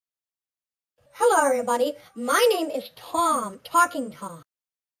Hello everybody, my name is Tom, Talking Tom.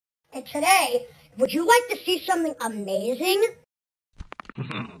 And today, would you like to see something amazing?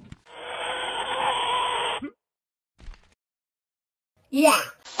 Yeah.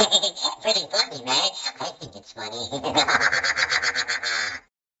 Pretty funny, man. I think it's funny.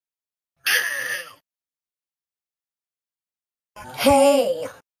 Hey.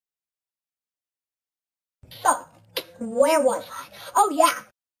 So, where was I? Oh yeah.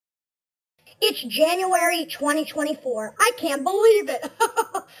 It's January 2024. I can't believe it.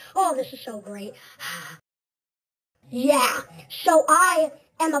 Oh, this is so great. Yeah, so I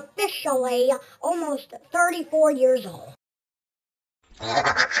am officially almost 34 years old.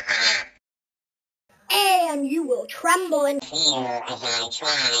 And you will tremble in fear as I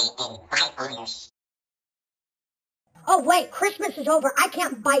try and bite on your Oh wait, Christmas is over. I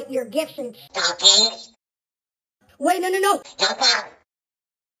can't bite your gifts and stockings. Wait, no. Don't go.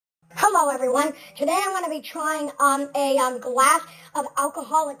 Hello everyone. Today I'm going to be trying a glass of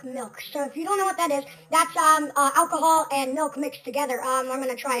alcoholic milk. So if you don't know what that is, that's alcohol and milk mixed together. I'm going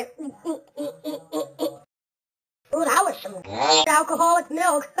to try it. Ooh, that was some alcoholic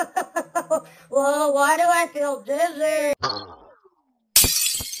milk. Whoa, why do I feel dizzy?